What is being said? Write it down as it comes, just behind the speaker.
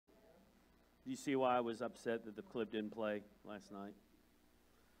Do you see why I was upset that the clip didn't play last night?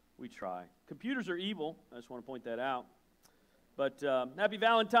 We try. Computers are evil. I just want to point that out. But happy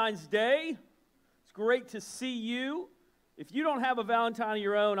Valentine's Day. It's great to see you. If you don't have a Valentine of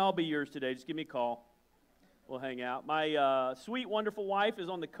your own, I'll be yours today. Just give me a call. We'll hang out. My sweet, wonderful wife is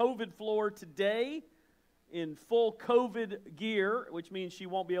on the COVID floor today in full COVID gear, which means she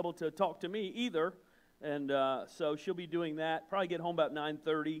won't be able to talk to me either. And so she'll be doing that. Probably get home about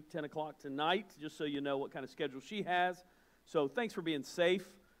 9:30, 10 o'clock tonight, just so you know what kind of schedule she has. So thanks for being safe.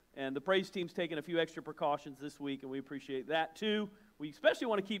 And the praise team's taking a few extra precautions this week, and we appreciate that too. We especially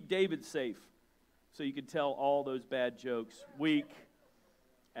want to keep David safe so you can tell all those bad jokes week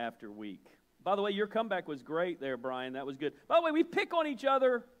after week. By the way, your comeback was great there, Brian. That was good. By the way, we pick on each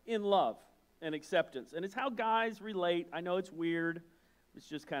other in love and acceptance. And it's how guys relate. I know it's weird. It's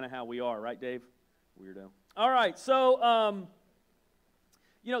just kind of how we are, right, Dave? Weirdo. All right, so,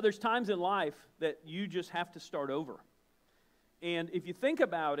 there's times in life that you just have to start over. And if you think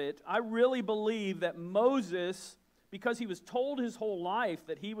about it, I really believe that Moses, because he was told his whole life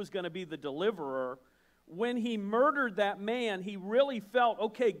that he was going to be the deliverer, when he murdered that man, he really felt,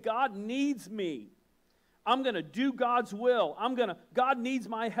 okay, God needs me. I'm going to do God's will. God needs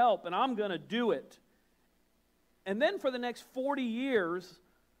my help, and I'm going to do it. And then for the next 40 years,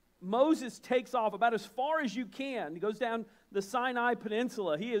 Moses takes off about as far as you can. He goes down the Sinai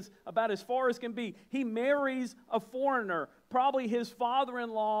Peninsula. He is about as far as can be. He marries a foreigner, probably his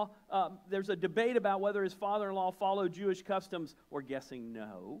father-in-law. There's a debate about whether his father-in-law followed Jewish customs. We're guessing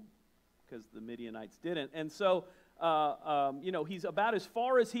no, because the Midianites didn't. And so, he's about as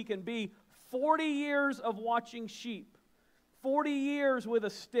far as he can be. 40 years of watching sheep. 40 years with a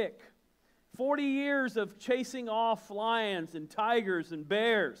stick. 40 years of chasing off lions and tigers and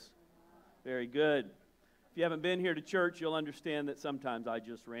bears. Very good. If you haven't been here to church, you'll understand that sometimes I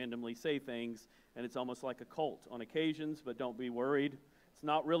just randomly say things, and it's almost like a cult on occasions, but don't be worried. It's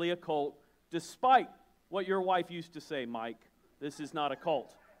not really a cult, despite what your wife used to say, Mike. This is not a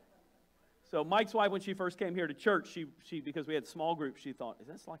cult. So Mike's wife, when she first came here to church, she because we had small groups, she thought, is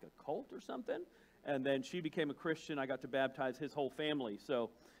this like a cult or something? And then she became a Christian. I got to baptize his whole family. So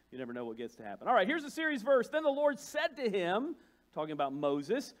you never know what gets to happen. All right, here's the series verse. Then the Lord said to him, talking about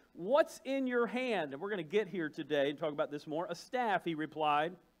Moses, what's in your hand? And we're going to get here today and talk about this more. A staff, he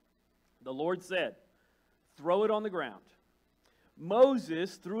replied. The Lord said, throw it on the ground.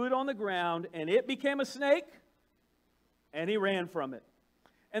 Moses threw it on the ground, and it became a snake, and he ran from it.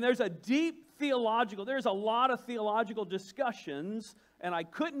 And there's a lot of theological discussions, and I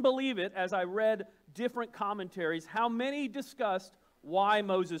couldn't believe it as I read different commentaries, how many discussed why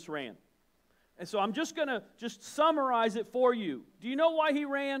Moses ran. And so I'm just going to summarize it for you. Do you know why he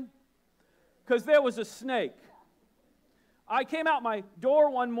ran? Because there was a snake. I came out my door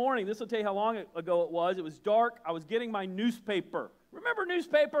one morning. This will tell you how long ago it was. It was dark. I was getting my newspaper. Remember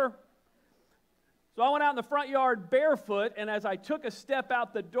newspaper? So I went out in the front yard barefoot, and as I took a step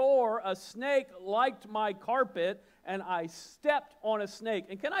out the door, a snake liked my carpet, and I stepped on a snake.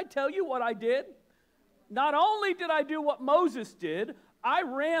 And can I tell you what I did? Not only did I do what Moses did, I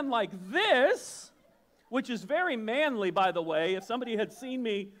ran like this, which is very manly, by the way. If somebody had seen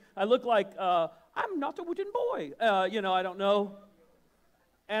me, I look like, I'm not a wooden boy. I don't know.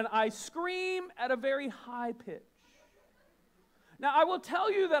 And I scream at a very high pitch. Now, I will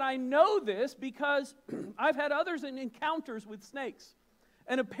tell you that I know this because I've had others in encounters with snakes.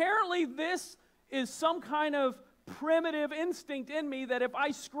 And apparently this is some kind of primitive instinct in me that if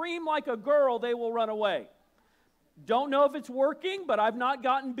I scream like a girl, they will run away. Don't know if it's working, but I've not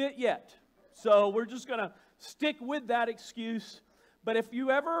gotten bit yet. So we're just going to stick with that excuse. But if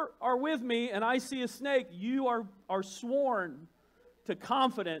you ever are with me and I see a snake, you are sworn to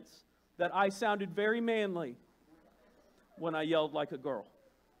confidence that I sounded very manly when I yelled like a girl.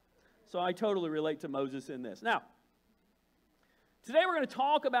 So I totally relate to Moses in this. Now, today we're going to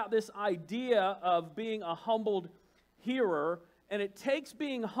talk about this idea of being a humbled hearer, and it takes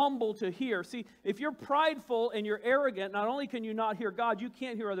being humble to hear. See, if you're prideful and you're arrogant, not only can you not hear God, you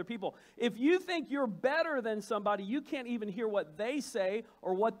can't hear other people. If you think you're better than somebody, you can't even hear what they say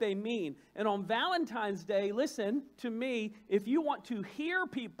or what they mean. And on Valentine's Day, listen to me, if you want to hear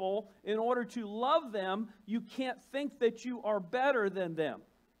people in order to love them, you can't think that you are better than them.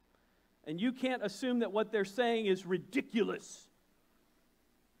 And you can't assume that what they're saying is ridiculous.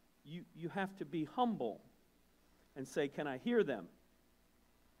 You have to be humble and say, can I hear them?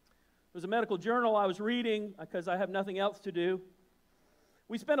 There was a medical journal I was reading because I have nothing else to do.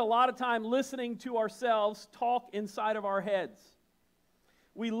 We spend a lot of time listening to ourselves talk inside of our heads.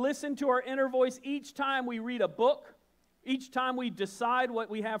 We listen to our inner voice each time we read a book, Each time we decide what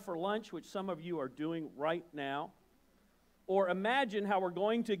we have for lunch, which some of you are doing right now, or imagine how we're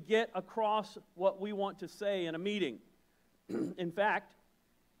going to get across what we want to say in a meeting. In fact,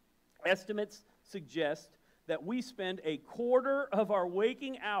 estimates suggest that we spend a quarter of our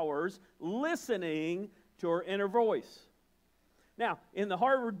waking hours listening to our inner voice. Now, in the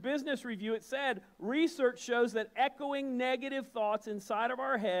Harvard Business Review, it said, research shows that echoing negative thoughts inside of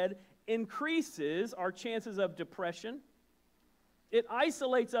our head increases our chances of depression. It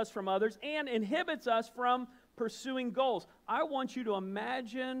isolates us from others and inhibits us from pursuing goals. I want you to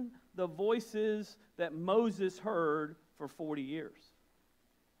imagine the voices that Moses heard for 40 years.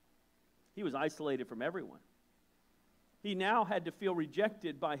 He was isolated from everyone. He now had to feel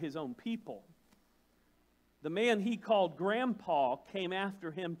rejected by his own people. The man he called Grandpa came after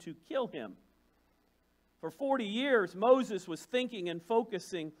him to kill him. For 40 years, Moses was thinking and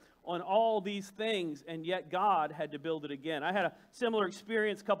focusing on all these things, and yet God had to build it again. I had a similar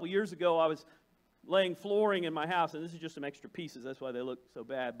experience a couple years ago. I was laying flooring in my house, and this is just some extra pieces. That's why they look so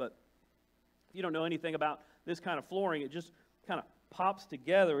bad. But if you don't know anything about this kind of flooring, it just kind of pops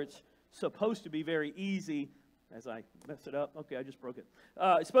together. It's supposed to be very easy. As I mess it up, okay, I just broke it.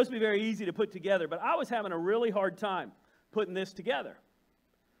 It's supposed to be very easy to put together, but I was having a really hard time putting this together.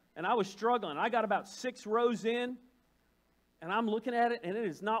 And I was struggling. I got about 6 rows in, and I'm looking at it, and it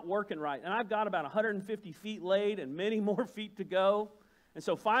is not working right. And I've got about 150 feet laid and many more feet to go. And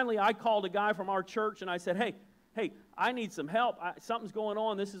so finally, I called a guy from our church, and I said, hey, I need some help. Something's going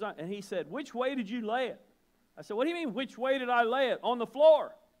on. And he said, which way did you lay it? I said, what do you mean, which way did I lay it? On the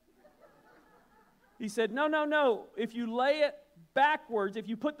floor. He said, no. If you lay it backwards, if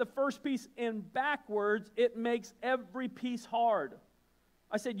you put the first piece in backwards, it makes every piece hard.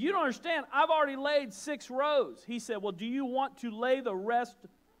 I said, you don't understand. I've already laid 6 rows. He said, well, do you want to lay the rest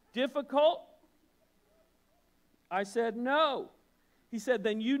difficult? I said, no. He said,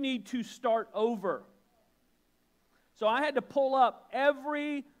 then you need to start over. So I had to pull up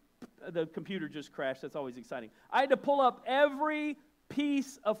the computer just crashed. That's always exciting. I had to pull up every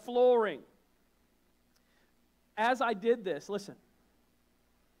piece of flooring. As I did this, listen,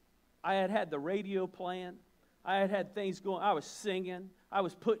 I had the radio playing. I had things going. I was singing. I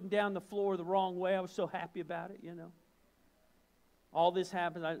was putting down the floor the wrong way. I was so happy about it, you know. All this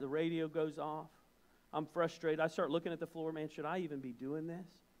happens. The radio goes off. I'm frustrated. I start looking at the floor. Man, should I even be doing this?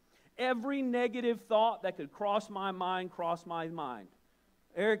 Every negative thought that could cross my mind crossed my mind.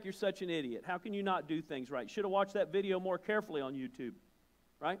 Eric, you're such an idiot. How can you not do things right? Should have watched that video more carefully on YouTube,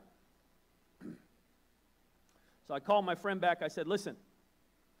 right? So I called my friend back. I said, listen,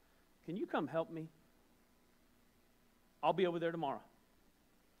 can you come help me? I'll be over there tomorrow.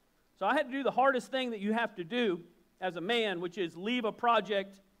 So I had to do the hardest thing that you have to do as a man, which is leave a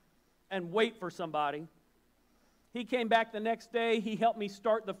project and wait for somebody. He came back the next day. He helped me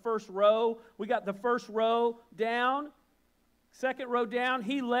start the first row. We got the first row down, second row down.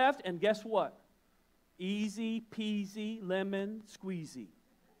 He left, and guess what? Easy peasy lemon squeezy.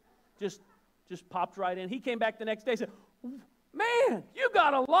 Just popped right in. He came back the next day and said, man, you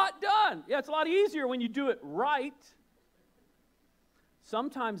got a lot done. Yeah, it's a lot easier when you do it right.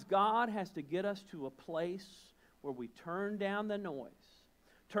 Sometimes God has to get us to a place where we turn down the noise,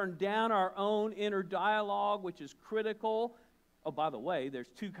 turn down our own inner dialogue, which is critical. Oh, by the way, there's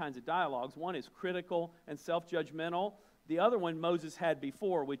 2 kinds of dialogues. One is critical and self-judgmental. The other one Moses had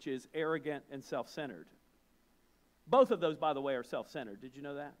before, which is arrogant and self-centered. Both of those, by the way, are self-centered. Did you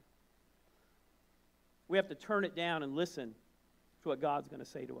know that? We have to turn it down and listen to what God's going to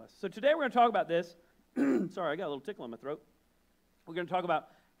say to us. So today we're going to talk about this. Sorry, I got a little tickle in my throat. We're going to talk about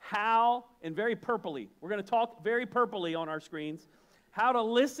how, and very purpley, we're going to talk very purpley on our screens, how to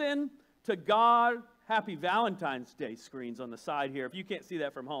listen to God. Happy Valentine's Day screens on the side here. If you can't see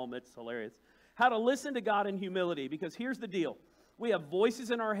that from home, it's hilarious. How to listen to God in humility, because here's the deal. We have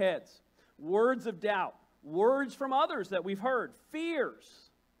voices in our heads, words of doubt, words from others that we've heard, fears.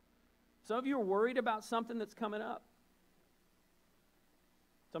 Some of you are worried about something that's coming up.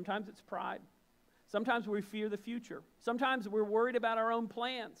 Sometimes it's pride. Sometimes we fear the future. Sometimes we're worried about our own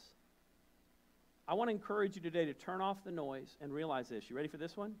plans. I want to encourage you today to turn off the noise and realize this. You ready for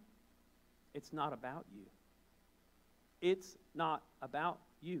this one? It's not about you. It's not about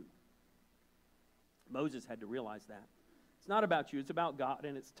you. Moses had to realize that. It's not about you. It's about God.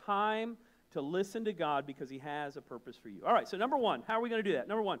 And it's time to listen to God because He has a purpose for you. All right, so number 1, how are we going to do that?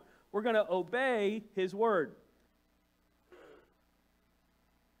 Number 1, we're going to obey His word.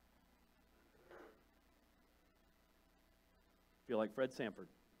 Feel like Fred Sanford.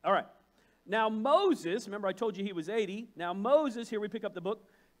 All right. Now Moses, remember I told you he was 80. Now Moses, here we pick up the book,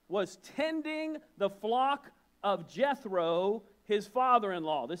 was tending the flock of Jethro, his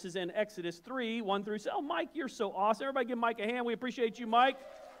father-in-law. This is in Exodus 3, 1 through 7. Oh, Mike, you're so awesome. Everybody give Mike a hand. We appreciate you, Mike.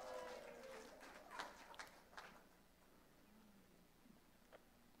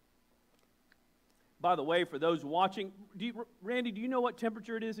 By the way, for those watching, Randy, do you know what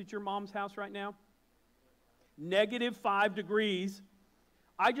temperature it is at your mom's house right now? -5 degrees.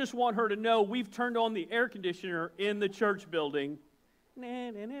 I just want her to know we've turned on the air conditioner in the church building.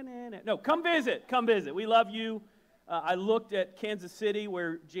 No, come visit. Come visit. We love you. I looked at Kansas City,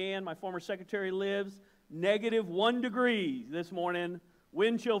 where Jan, my former secretary, lives. -1 degree this morning.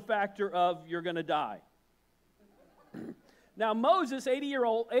 Wind chill factor of you're going to die. Now Moses, 80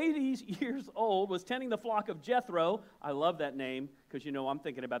 years old, was tending the flock of Jethro. I love that name because, you know, I'm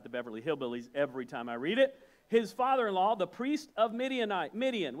thinking about the Beverly Hillbillies every time I read it. His father-in-law, the priest of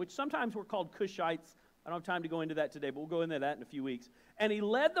Midian, which sometimes were called Cushites. I don't have time to go into that today, but we'll go into that in a few weeks. And he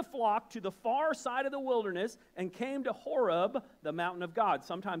led the flock to the far side of the wilderness and came to Horeb, the mountain of God.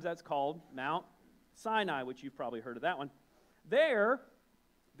 Sometimes that's called Mount Sinai, which you've probably heard of that one. There,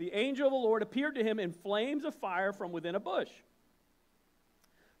 the angel of the Lord appeared to him in flames of fire from within a bush.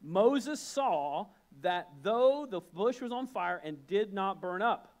 Moses saw that though the bush was on fire and did not burn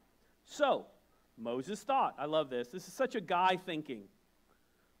up. So Moses thought, I love this. This is such a guy thinking.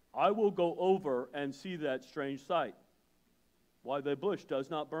 I will go over and see that strange sight, why the bush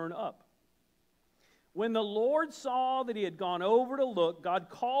does not burn up. When the Lord saw that he had gone over to look, God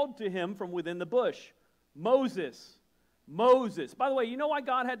called to him from within the bush, Moses, Moses. By the way, you know why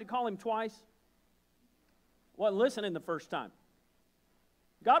God had to call him twice? Wasn't listening the first time.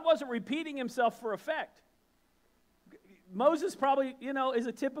 God wasn't repeating himself for effect. Moses probably, you know, is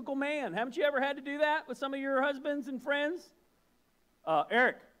a typical man. Haven't you ever had to do that with some of your husbands and friends?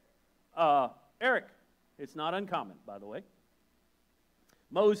 Eric. It's not uncommon, by the way.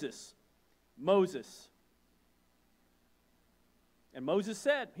 Moses. And Moses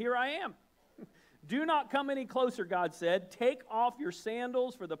said, here I am. Do not come any closer, God said. Take off your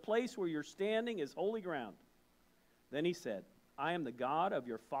sandals, for the place where you're standing is holy ground. Then he said, I am the God of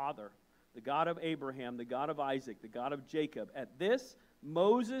your father, the God of Abraham, the God of Isaac, the God of Jacob. At this,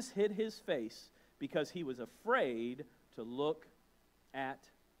 Moses hid his face because he was afraid to look at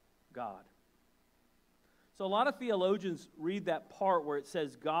God. So a lot of theologians read that part where it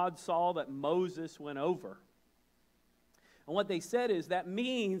says God saw that Moses went over. And what they said is that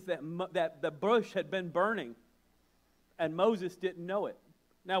means that the bush had been burning and Moses didn't know it.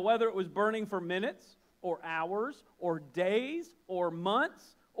 Now, whether it was burning for minutes or hours or days or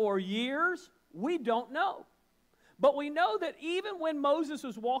months or years, we don't know. But we know that even when Moses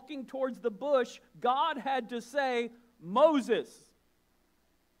was walking towards the bush, God had to say, Moses.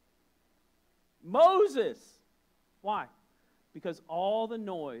 Moses. Why? Because all the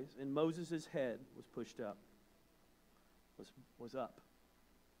noise in Moses' head was pushed up. Was up.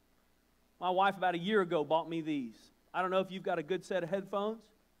 My wife about a year ago bought me these. I don't know if you've got a good set of headphones,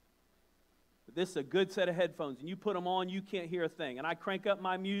 but this is a good set of headphones, and you put them on, you can't hear a thing. And I crank up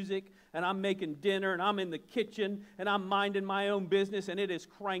my music, and I'm making dinner, and I'm in the kitchen, and I'm minding my own business, and it is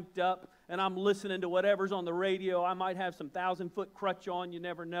cranked up, and I'm listening to whatever's on the radio. I might have some 1,000-foot crutch on, you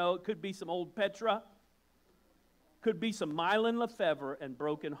never know. It could be some old Petra. Could be some Mylon Lefevre and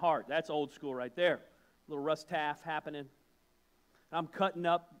Broken Heart. That's old school right there. A little Russ Taff happening. I'm cutting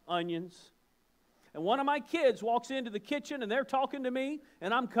up onions. And one of my kids walks into the kitchen and they're talking to me,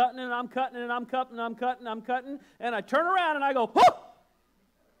 and I'm cutting and I'm cutting and I'm cutting and I'm cutting and I'm cutting, and I turn around and I go, whoop!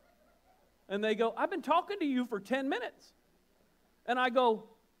 And they go, I've been talking to you for 10 minutes. And I go,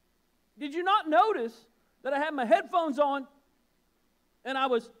 did you not notice that I had my headphones on and I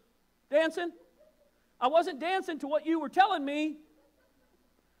was dancing? I wasn't dancing to what you were telling me.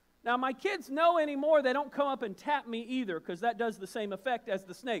 Now, my kids know anymore they don't come up and tap me either, because that does the same effect as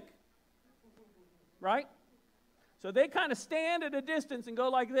the snake. Right? So they kind of stand at a distance and go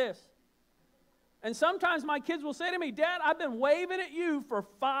like this. And sometimes my kids will say to me, Dad, I've been waving at you for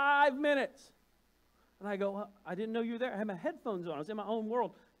 5 minutes. And I go, well, I didn't know you were there. I had my headphones on. I was in my own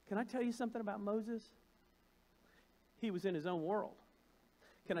world. Can I tell you something about Moses? He was in his own world.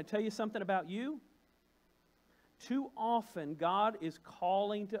 Can I tell you something about you? Too often, God is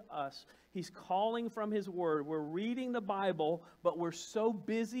calling to us. He's calling from His Word. We're reading the Bible, but we're so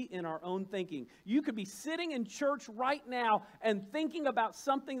busy in our own thinking. You could be sitting in church right now and thinking about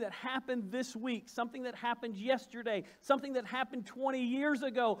something that happened this week, something that happened yesterday, something that happened 20 years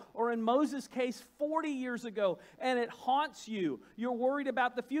ago, or in Moses' case, 40 years ago, and it haunts you. You're worried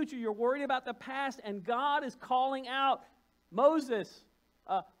about the future. You're worried about the past, and God is calling out, Moses,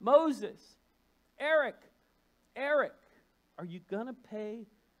 Eric, are you going to pay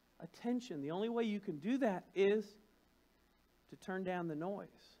attention. The only way you can do that is to turn down the noise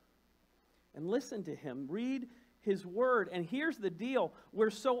and listen to Him. Read His Word. And here's the deal. We're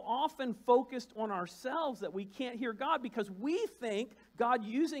so often focused on ourselves that we can't hear God because we think God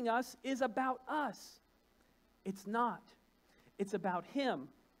using us is about us. It's not. It's about Him.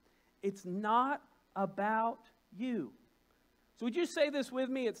 It's not about you. So would you say this with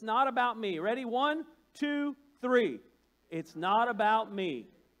me? It's not about me. Ready? 1, 2, 3. It's not about me.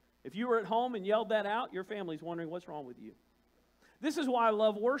 If you were at home and yelled that out, your family's wondering what's wrong with you. This is why I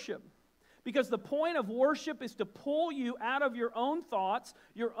love worship. Because the point of worship is to pull you out of your own thoughts,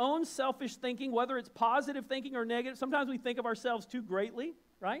 your own selfish thinking, whether it's positive thinking or negative. Sometimes we think of ourselves too greatly,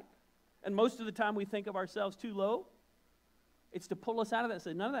 right? And most of the time we think of ourselves too low. It's to pull us out of that and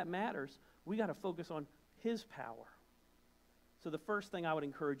say, none of that matters. We got to focus on His power. So the first thing I would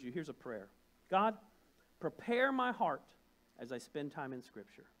encourage you, here's a prayer. God, prepare my heart as I spend time in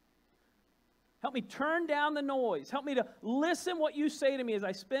Scripture. Help me turn down the noise. Help me to listen what you say to me as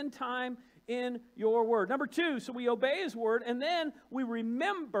I spend time in your word. Number 2, so we obey His word, and then we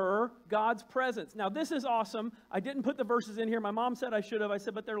remember God's presence. Now, this is awesome. I didn't put the verses in here. My mom said I should have. I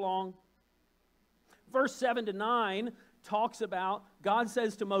said, but they're long. Verse 7 to 9 talks about, God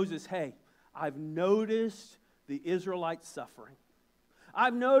says to Moses, hey, I've noticed the Israelites suffering.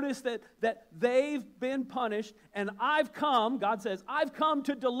 I've noticed that they've been punished, and I've come, God says, I've come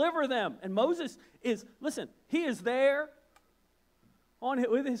to deliver them. And Moses is, listen, he is there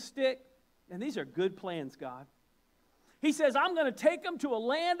with his stick, and these are good plans, God. He says, I'm going to take them to a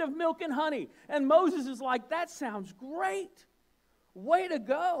land of milk and honey. And Moses is like, that sounds great. Way to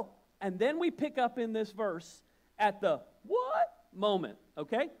go. And then we pick up in this verse at the what moment,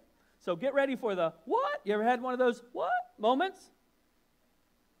 okay? So get ready for the what? You ever had one of those what moments?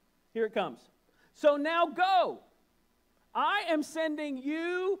 Here it comes. So now go. I am sending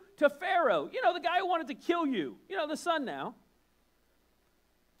you to Pharaoh. You know, the guy who wanted to kill you. You know, the son now.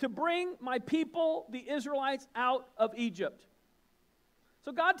 To bring my people, the Israelites, out of Egypt.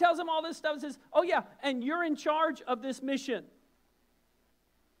 So God tells him all this stuff and says, oh yeah, and you're in charge of this mission.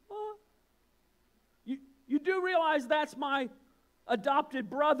 You do realize that's my adopted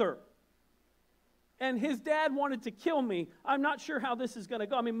brother. And his dad wanted to kill me. I'm not sure how this is going to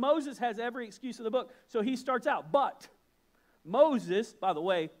go. I mean, Moses has every excuse in the book. So he starts out. But Moses, by the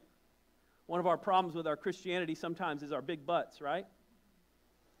way, one of our problems with our Christianity sometimes is our big buts, right?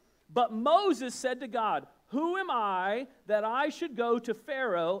 But Moses said to God, who am I that I should go to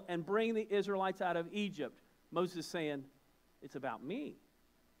Pharaoh and bring the Israelites out of Egypt? Moses saying, it's about me.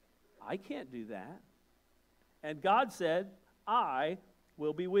 I can't do that. And God said, I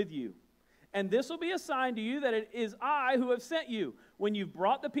will be with you. And this will be a sign to you that it is I who have sent you. When you've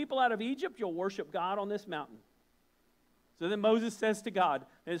brought the people out of Egypt, you'll worship God on this mountain. So then Moses says to God,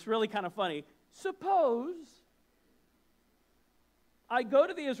 and it's really kind of funny, suppose I go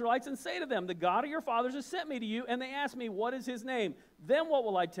to the Israelites and say to them, the God of your fathers has sent me to you, and they ask me, what is his name? Then what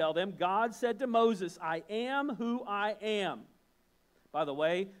will I tell them? God said to Moses, I am who I am. By the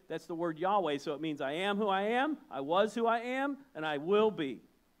way, that's the word Yahweh, so it means I am who I am, I was who I am, and I will be.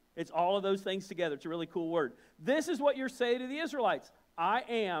 It's all of those things together. It's a really cool word. This is what you're saying to the Israelites. I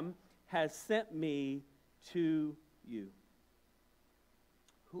am has sent me to you.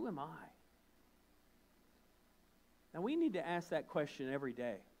 Who am I? Now, we need to ask that question every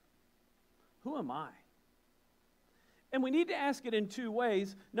day. Who am I? And we need to ask it in two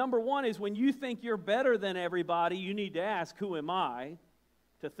ways. Number one is when you think you're better than everybody, you need to ask, who am I?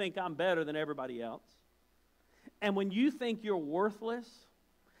 To think I'm better than everybody else. And when you think you're worthless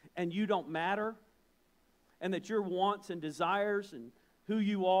and you don't matter, and that your wants and desires and who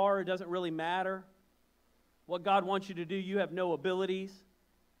you are, it doesn't really matter. What God wants you to do, you have no abilities.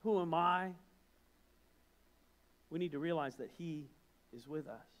 Who am I? We need to realize that He is with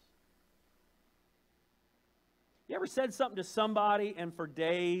us. You ever said something to somebody and for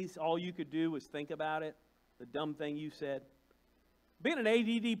days all you could do was think about it? The dumb thing you said? Being an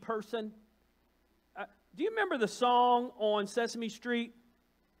ADD person, do you remember the song on Sesame Street?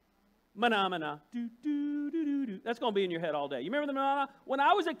 Mana-mana. Do-do-do-do-do. That's going to be in your head all day. You remember the mana? When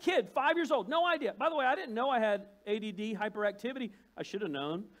I was a kid, 5 years old, no idea. By the way, I didn't know I had ADD, hyperactivity. I should have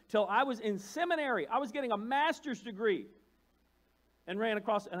known. Till I was in seminary. I was getting a master's degree. And ran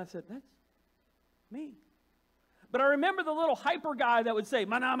across, and I said, that's me. But I remember the little hyper guy that would say,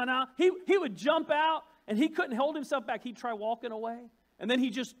 mana-mana. He would jump out, and he couldn't hold himself back. He'd try walking away. And then he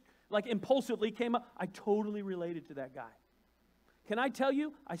just, like, impulsively came up. I totally related to that guy. Can I tell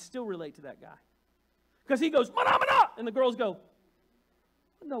you, I still relate to that guy. Because he goes, mana-mana, and the girls go, what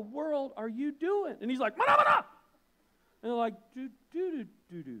in the world are you doing? And he's like, mana-mana. And they're like, do, do, do,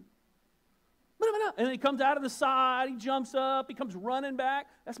 do, do. And then he comes out of the side, he jumps up, he comes running back.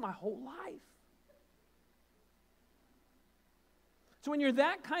 That's my whole life. So when you're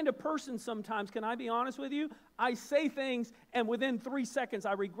that kind of person sometimes, can I be honest with you? I say things, and within 3 seconds,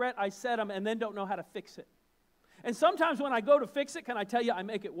 I regret I said them and then don't know how to fix it. And sometimes when I go to fix it, can I tell you, I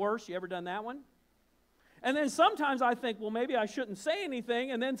make it worse? You ever done that one? And then sometimes I think, well, maybe I shouldn't say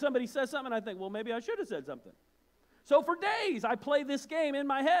anything, and then somebody says something, and I think, well, maybe I should have said something. So for days, I play this game in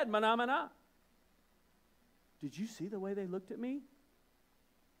my head, mana, mana. Did you see the way they looked at me?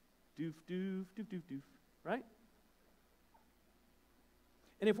 Doof, doof, doof, doof, doof, right?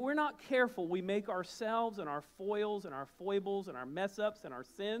 And if we're not careful, we make ourselves and our foils and our foibles and our mess-ups and our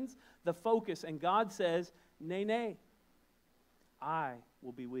sins the focus. And God says, nay, nay, I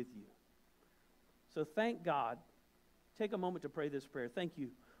will be with you. So thank God. Take a moment to pray this prayer. Thank you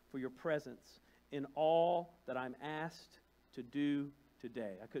for your presence in all that I'm asked to do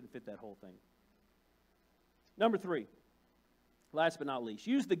today. I couldn't fit that whole thing. Number 3, last but not least,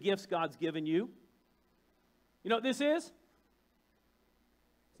 use the gifts God's given you. You know what this is?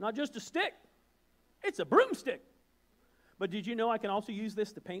 It's not just a stick. It's a broomstick. But did you know I can also use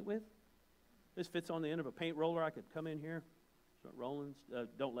this to paint with? This fits on the end of a paint roller. I could come in here, start rolling.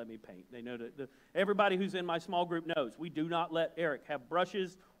 Don't let me paint. They know that everybody who's in my small group knows we do not let Eric have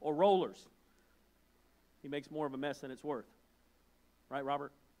brushes or rollers. He makes more of a mess than it's worth. Right,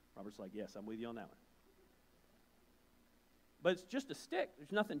 Robert? Robert's like, yes, I'm with you on that one. But it's just a stick.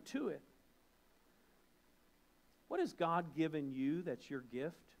 There's nothing to it. What has God given you that's your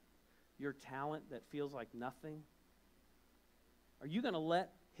gift, your talent that feels like nothing? Are you going to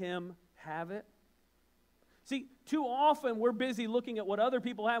let Him have it? See, too often we're busy looking at what other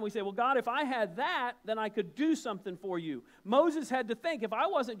people have, and we say, well, God, if I had that, then I could do something for you. Moses had to think, if I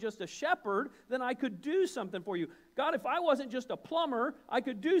wasn't just a shepherd, then I could do something for you. God, if I wasn't just a plumber, I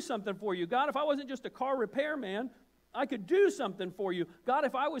could do something for you. God, if I wasn't just a car repairman, I could do something for you. God,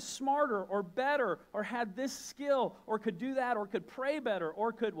 if I was smarter or better or had this skill or could do that or could pray better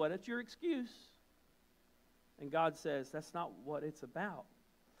or could what? It's your excuse. And God says, that's not what it's about.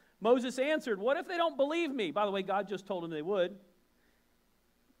 Moses answered, what if they don't believe me? By the way, God just told him they would.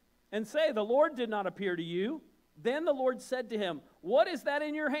 And say, the Lord did not appear to you. Then the Lord said to him, what is that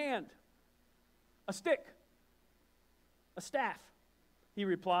in your hand? A stick. A staff. He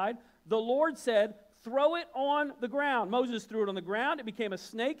replied. The Lord said, throw it on the ground. Moses threw it on the ground. It became a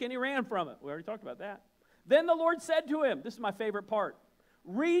snake, and he ran from it. We already talked about that. Then the Lord said to him, this is my favorite part,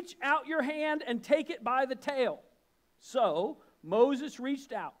 reach out your hand and take it by the tail. So Moses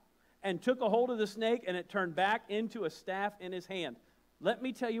reached out and took a hold of the snake, and it turned back into a staff in his hand. Let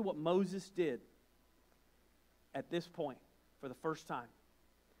me tell you what Moses did at this point for the first time.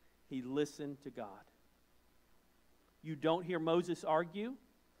 He listened to God. You don't hear Moses argue.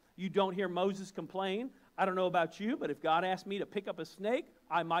 You don't hear Moses complain. I don't know about you, but if God asked me to pick up a snake,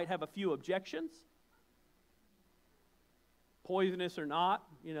 I might have a few objections. Poisonous or not,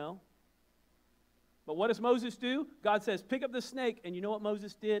 you know. But what does Moses do? God says, pick up the snake. And you know what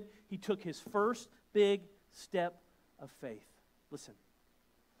Moses did? He took his first big step of faith. Listen,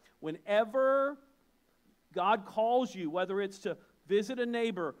 whenever God calls you, whether it's to visit a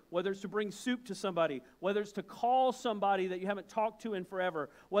neighbor, whether it's to bring soup to somebody, whether it's to call somebody that you haven't talked to in forever,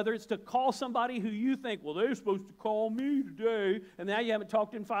 whether it's to call somebody who you think, well, they're supposed to call me today, and now you haven't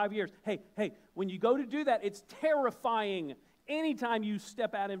talked in 5 years. Hey, when you go to do that, it's terrifying anytime you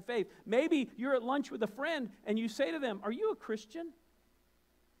step out in faith. Maybe you're at lunch with a friend, and you say to them, are you a Christian?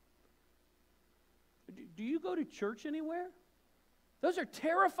 Do you go to church anywhere? Those are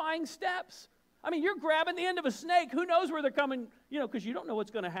terrifying steps. I mean, you're grabbing the end of a snake. Who knows where they're coming, you know, because you don't know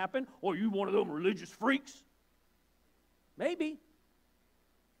what's going to happen. Or you one of them religious freaks. Maybe.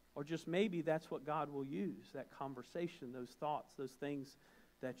 Or just maybe that's what God will use, that conversation, those thoughts, those things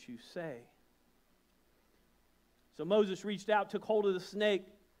that you say. So Moses reached out, took hold of the snake,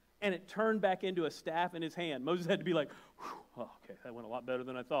 and it turned back into a staff in his hand. Moses had to be like, oh, okay, that went a lot better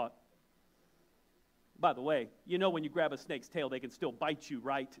than I thought. By the way, you know when you grab a snake's tail, they can still bite you,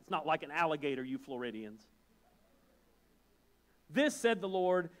 right? It's not like an alligator, you Floridians. This, said the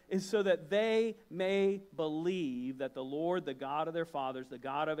Lord, is so that they may believe that the Lord, the God of their fathers, the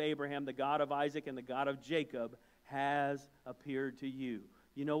God of Abraham, the God of Isaac, and the God of Jacob, has appeared to you.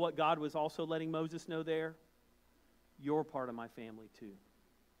 You know what God was also letting Moses know there? You're part of my family too.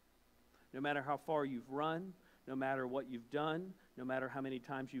 No matter how far you've run, no matter what you've done, no matter how many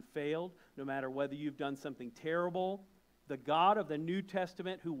times you've failed, no matter whether you've done something terrible, The God of the New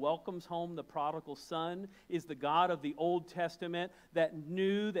Testament who welcomes home the prodigal son is the God of the Old Testament that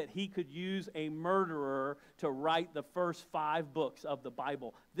knew that he could use a murderer to write the first 5 books of the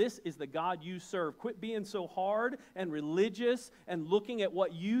Bible. This is the God you serve. Quit being so hard and religious and looking at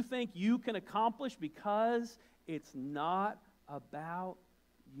what you think you can accomplish, because it's not about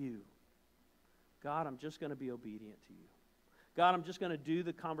you. God, I'm just going to be obedient to you. God, I'm just going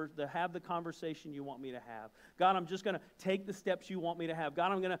to have the conversation you want me to have. God, I'm just going to take the steps you want me to have.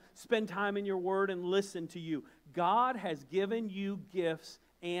 God, I'm going to spend time in your word and listen to you. God has given you gifts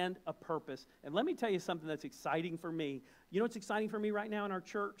and a purpose. And let me tell you something that's exciting for me. You know what's exciting for me right now in our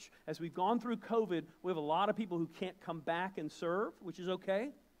church? As we've gone through COVID, we have a lot of people who can't come back and serve, which is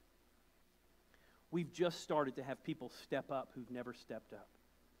okay. We've just started to have people step up who've never stepped up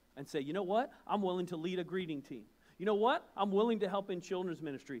and say, you know what? I'm willing to lead a greeting team. You know what? I'm willing to help in children's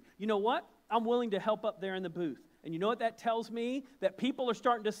ministry. You know what? I'm willing to help up there in the booth. And you know what that tells me? That people are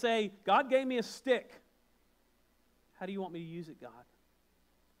starting to say, God gave me a stick. How do you want me to use it, God?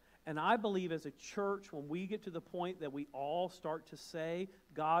 And I believe as a church, when we get to the point that we all start to say,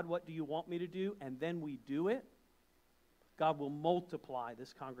 God, what do you want me to do? And then we do it, God will multiply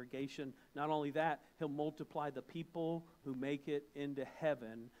this congregation. Not only that, He'll multiply the people who make it into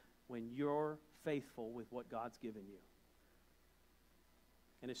heaven when you're faithful with what God's given you.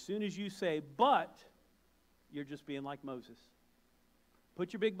 And as soon as you say, but, you're just being like Moses.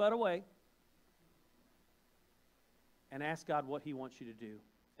 Put your big butt away and ask God what He wants you to do,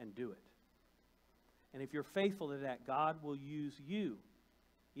 and do it. And if you're faithful to that, God will use you,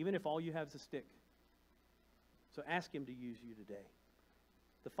 even if all you have is a stick. So ask Him to use you today.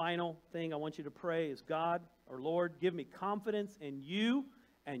 The final thing I want you to pray is, God, or Lord, give me confidence in you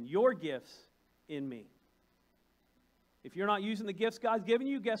and your gifts in me. If you're not using the gifts God's given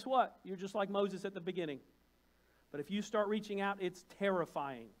you, guess what? You're just like Moses at the beginning. But if you start reaching out, it's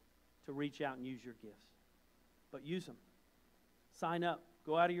terrifying to reach out and use your gifts. But use them. Sign up.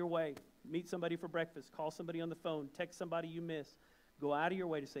 Go out of your way. Meet somebody for breakfast. Call somebody on the phone. Text somebody you miss. Go out of your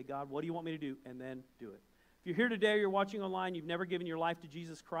way to say, God, what do you want me to do? And then do it. If you're here today or you're watching online, you've never given your life to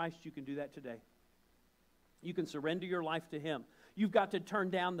Jesus Christ, you can do that today. You can surrender your life to Him. You've got to turn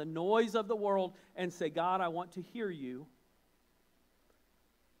down the noise of the world and say, God, I want to hear you.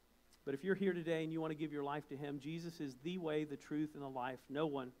 But if you're here today and you want to give your life to Him, Jesus is the way, the truth, and the life. No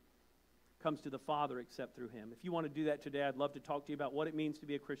one comes to the Father except through Him. If you want to do that today, I'd love to talk to you about what it means to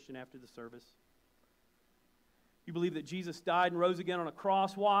be a Christian after the service. You believe that Jesus died and rose again on a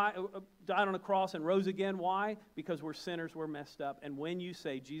cross. Why? Died on a cross and rose again. Why? Because we're sinners, we're messed up. And when you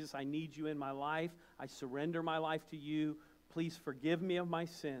say, Jesus, I need you in my life, I surrender my life to you, please forgive me of my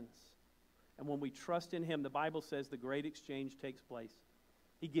sins. And when we trust in Him, the Bible says the great exchange takes place.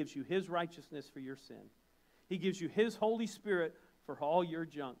 He gives you His righteousness for your sin. He gives you His Holy Spirit for all your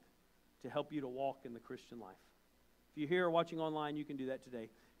junk to help you to walk in the Christian life. If you're here or watching online, you can do that today.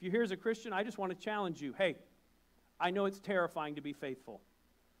 If you're here as a Christian, I just want to challenge you. Hey, I know it's terrifying to be faithful.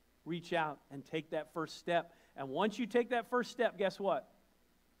 Reach out and take that first step. And once you take that first step, guess what?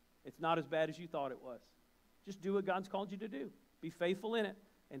 It's not as bad as you thought it was. Just do what God's called you to do. Be faithful in it,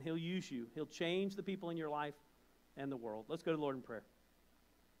 and He'll use you. He'll change the people in your life and the world. Let's go to the Lord in prayer.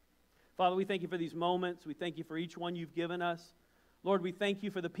 Father, we thank you for these moments. We thank you for each one you've given us. Lord, we thank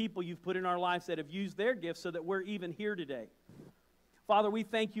you for the people you've put in our lives that have used their gifts so that we're even here today. Father, we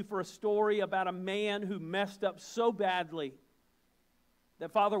thank you for a story about a man who messed up so badly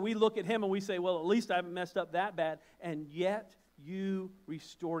that, Father, we look at him and we say, well, at least I haven't messed up that bad. And yet you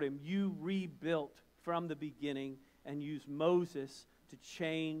restored him. You rebuilt from the beginning and used Moses to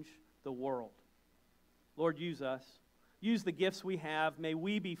change the world. Lord, use us. Use the gifts we have. May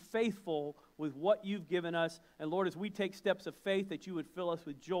we be faithful with what you've given us. And Lord, as we take steps of faith, that you would fill us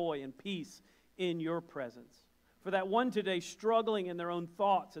with joy and peace in your presence. For that one today struggling in their own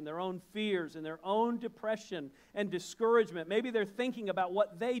thoughts and their own fears and their own depression and discouragement, maybe they're thinking about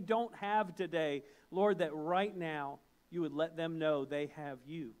what they don't have today. Lord, that right now you would let them know they have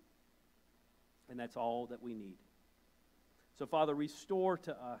you. And that's all that we need. So, Father, restore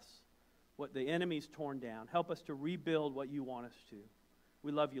to us what the enemy's torn down. Help us to rebuild what you want us to.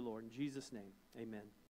 We love you, Lord. In Jesus' name, amen.